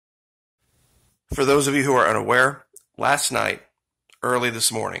For those of you who are unaware, last night, early this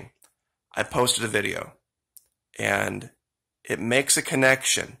morning, I posted a video, and it makes a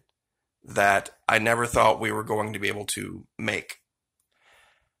connection that I never thought we were going to be able to make.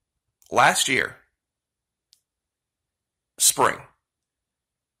 Last year, spring,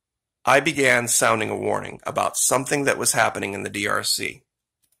 I began sounding a warning about something that was happening in the DRC.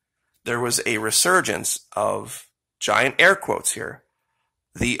 There was a resurgence of, giant air quotes here,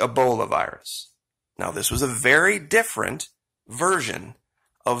 the Ebola virus. Now, this was a very different version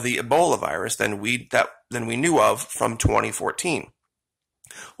of the Ebola virus than we knew of from 2014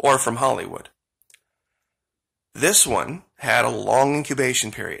 or from Hollywood. This one had a long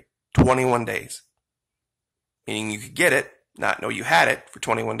incubation period, 21 days, meaning you could get it, not know you had it for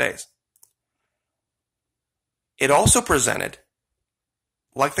 21 days. It also presented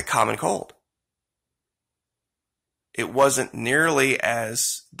like the common cold. It wasn't nearly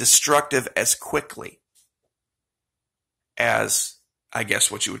as destructive as quickly as, I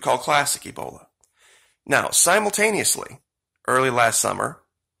guess, what you would call classic Ebola. Now, simultaneously, early last summer,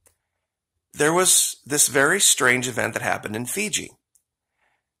 there was this very strange event that happened in Fiji.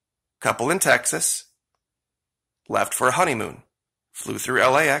 Couple in Texas left for a honeymoon, flew through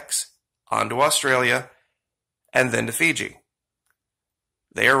LAX, on to Australia, and then to Fiji.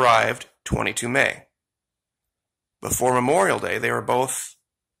 They arrived 22 May. Before Memorial Day, they were both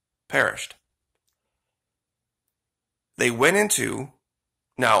perished. They went into,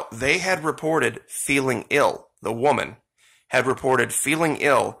 now they had reported feeling ill. The woman had reported feeling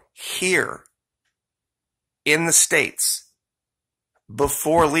ill here in the States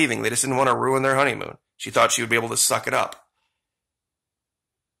before leaving. They just didn't want to ruin their honeymoon. She thought she would be able to suck it up.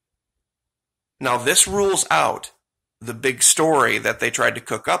 Now this rules out the big story that they tried to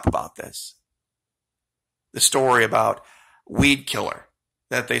cook up about this. The story about weed killer,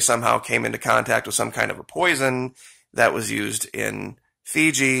 that they somehow came into contact with some kind of a poison that was used in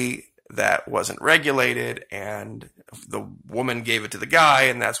Fiji that wasn't regulated, and the woman gave it to the guy,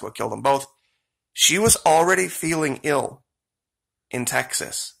 and that's what killed them both. She was already feeling ill in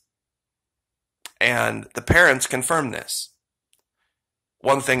Texas, and the parents confirmed this.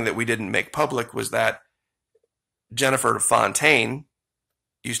 One thing that we didn't make public was that Jennifer Fontaine,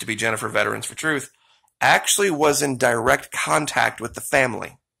 used to be Jennifer Veterans for Truth, actually was in direct contact with the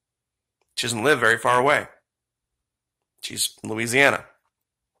family. She doesn't live very far away. She's in Louisiana.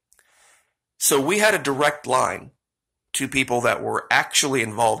 So we had a direct line to people that were actually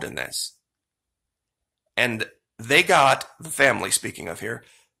involved in this. And they got, the family speaking of here,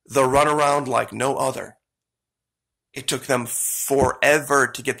 the runaround like no other. It took them forever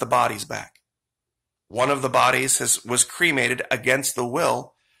to get the bodies back. One of the bodies was cremated against the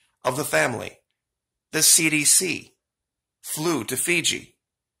will of the family. The CDC flew to Fiji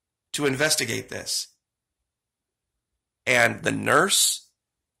to investigate this. And the nurse,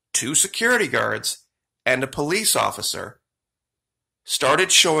 2 security guards, and a police officer started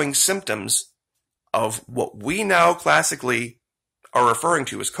showing symptoms of what we now classically are referring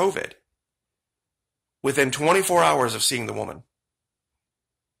to as COVID within 24 hours of seeing the woman.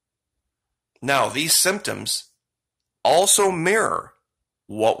 Now, these symptoms also mirror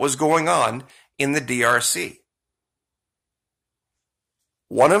what was going on in the DRC.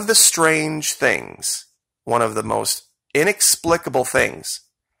 One of the strange things, one of the most inexplicable things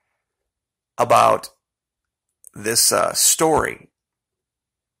about this story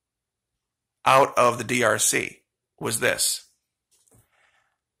out of the DRC was this.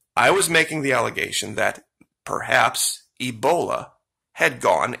 I was making the allegation that perhaps Ebola had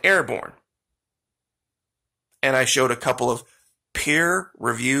gone airborne. And I showed a couple of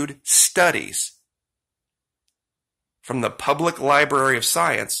peer-reviewed studies from the Public Library of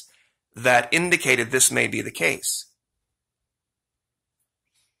Science that indicated this may be the case.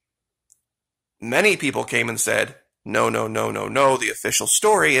 Many people came and said, no, no, no, no, no. The official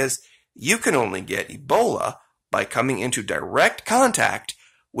story is you can only get Ebola by coming into direct contact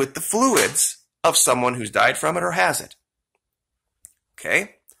with the fluids of someone who's died from it or has it.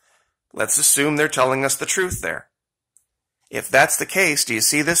 Okay? Let's assume they're telling us the truth there. If that's the case, do you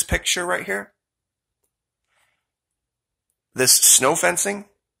see this picture right here? This snow fencing?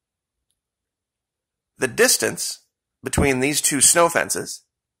 The distance between these 2 snow fences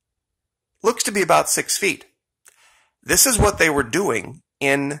looks to be about 6 feet. This is what they were doing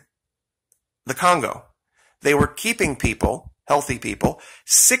in the Congo. They were keeping people, healthy people,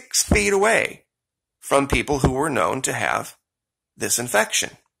 6 feet away from people who were known to have this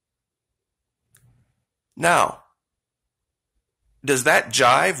infection. Now, does that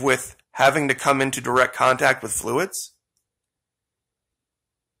jive with having to come into direct contact with fluids?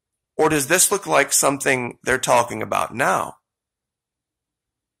 Or does this look like something they're talking about now?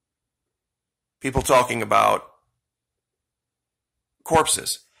 People talking about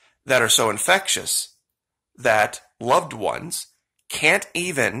corpses that are so infectious that loved ones can't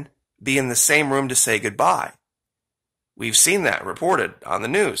even be in the same room to say goodbye. We've seen that reported on the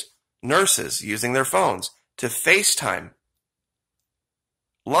news. Nurses using their phones to FaceTime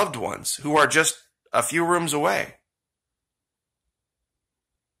loved ones who are just a few rooms away.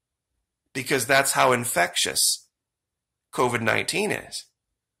 Because that's how infectious COVID-19 is.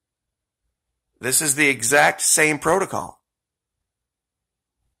 This is the exact same protocol.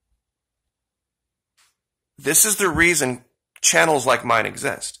 This is the reason channels like mine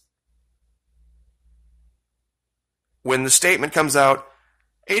exist. When the statement comes out,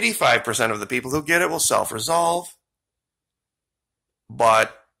 85% of the people who get it will self-resolve,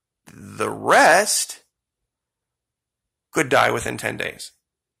 but the rest could die within 10 days.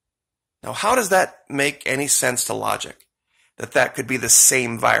 Now, how does that make any sense to logic? That could be the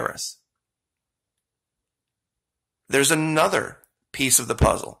same virus? There's another piece of the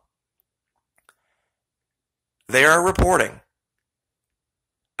puzzle. They are reporting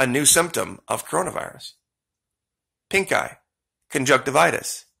a new symptom of coronavirus. Pink eye,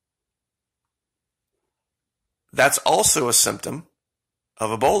 conjunctivitis. That's also a symptom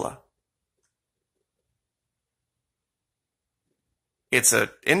of Ebola. It's an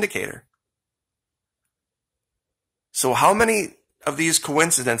indicator. So how many of these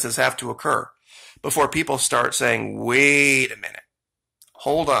coincidences have to occur before people start saying, wait a minute,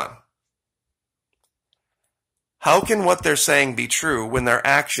 hold on? How can what they're saying be true when their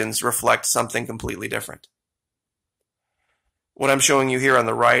actions reflect something completely different? What I'm showing you here on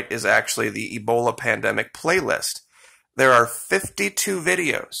the right is actually the Ebola pandemic playlist. There are 52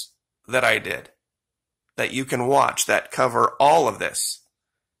 videos that I did that you can watch that cover all of this.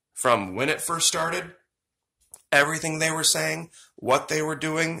 From when it first started, everything they were saying, what they were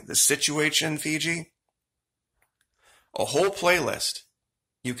doing, the situation in Fiji. A whole playlist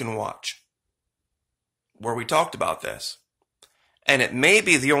you can watch where we talked about this. And it may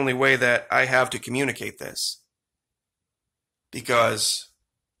be the only way that I have to communicate this, because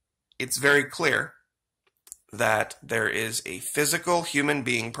it's very clear that there is a physical human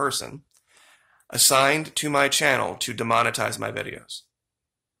being person assigned to my channel to demonetize my videos.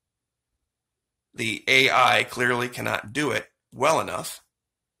 The AI clearly cannot do it well enough,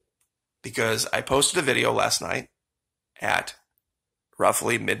 because I posted a video last night at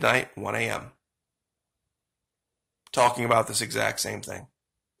roughly midnight, 1 a.m. talking about this exact same thing.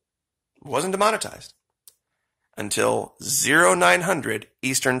 It wasn't demonetized until 0900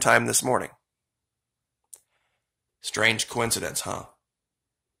 Eastern Time this morning. Strange coincidence, huh?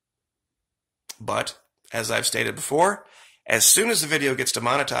 But, as I've stated before, as soon as the video gets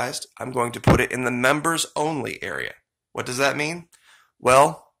demonetized, I'm going to put it in the members only area. What does that mean?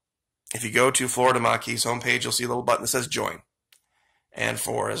 Well, if you go to Florida Maquis' homepage, you'll see a little button that says join. And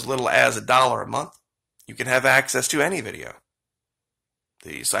for as little as $1 a month, you can have access to any video.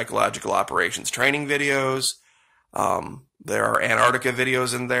 The psychological operations training videos. There are Antarctica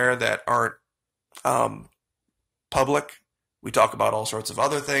videos in there that aren't public. We talk about all sorts of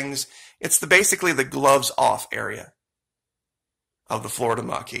other things. It's basically the gloves off area of the Florida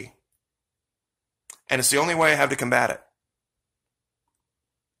Maquis. And it's the only way I have to combat it.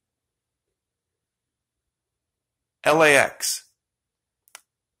 LAX,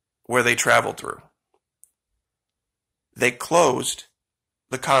 where they traveled through, they closed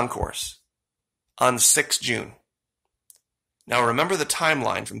the concourse on 6 June. Now remember the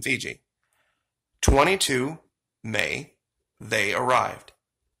timeline from Fiji. 22 May, they arrived.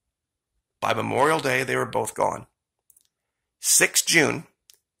 By Memorial Day, they were both gone. 6 June,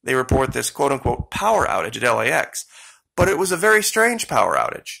 they report this quote-unquote power outage at LAX, but it was a very strange power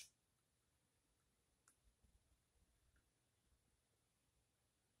outage.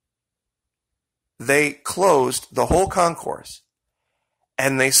 They closed the whole concourse,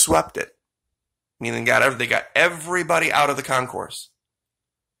 and they swept it, meaning they got everybody out of the concourse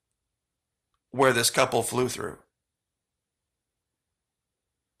where this couple flew through,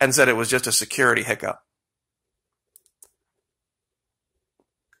 and said it was just a security hiccup.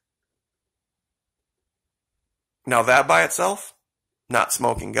 Now that by itself, not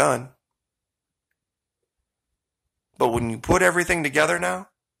smoking gun. But when you put everything together now,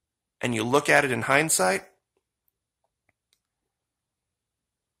 and you look at it in hindsight,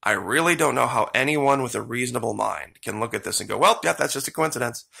 I really don't know how anyone with a reasonable mind can look at this and go, well, yeah, that's just a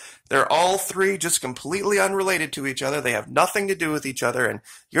coincidence. They're all three just completely unrelated to each other. They have nothing to do with each other, and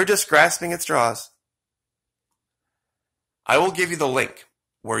you're just grasping at straws. I will give you the link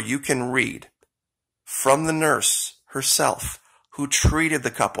where you can read from the nurse herself who treated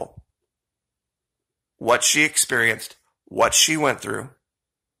the couple what she experienced, what she went through,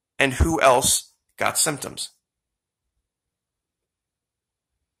 and who else got symptoms.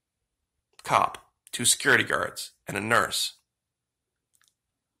 Cop, 2 security guards, and a nurse.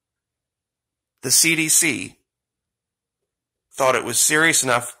 The CDC thought it was serious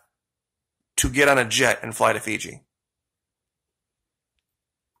enough to get on a jet and fly to Fiji.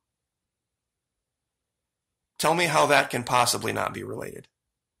 Tell me how that can possibly not be related.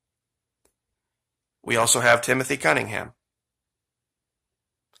 We also have Timothy Cunningham.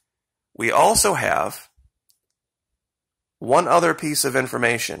 We also have one other piece of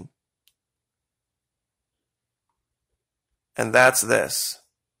information, and that's this.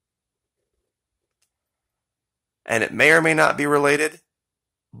 And it may or may not be related,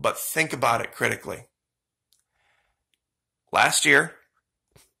 but think about it critically. Last year,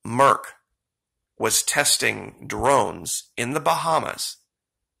 Merck was testing drones in the Bahamas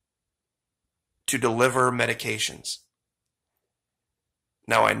to deliver medications.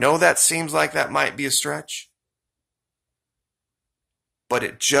 Now, I know that seems like that might be a stretch, but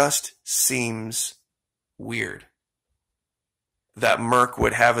it just seems weird that Merck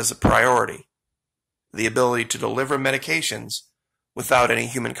would have as a priority the ability to deliver medications without any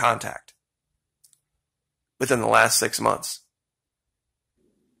human contact within the last 6 months.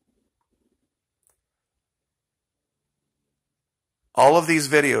 All of these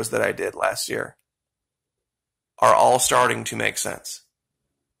videos that I did last year are all starting to make sense.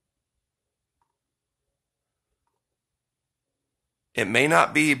 It may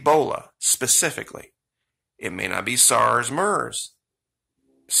not be Ebola specifically. It may not be SARS-MERS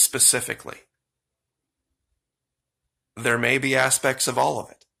specifically. There may be aspects of all of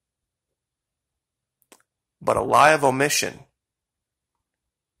it. But a lie of omission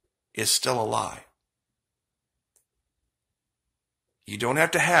is still a lie. You don't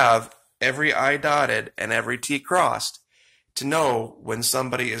have to have every I dotted and every T crossed to know when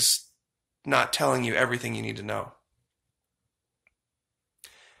somebody is not telling you everything you need to know.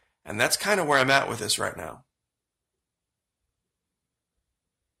 And that's kind of where I'm at with this right now.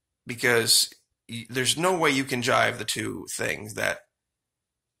 Because there's no way you can jive the two things, that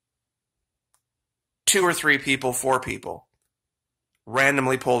 2 or 3 people, 4 people,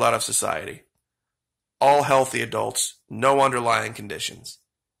 randomly pulled out of society, all healthy adults, no underlying conditions,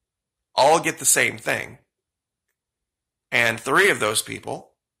 all get the same thing. And 3 of those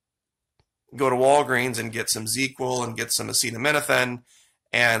people go to Walgreens and get some ZzzQuil and get some acetaminophen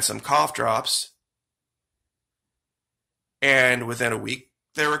and some cough drops, and within a week,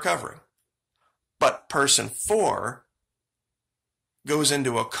 they're recovering. But person 4 goes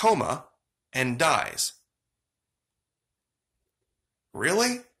into a coma and dies.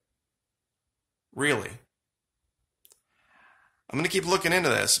 Really? Really? I'm going to keep looking into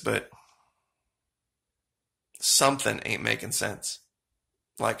this, but something ain't making sense.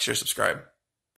 Like, share, subscribe.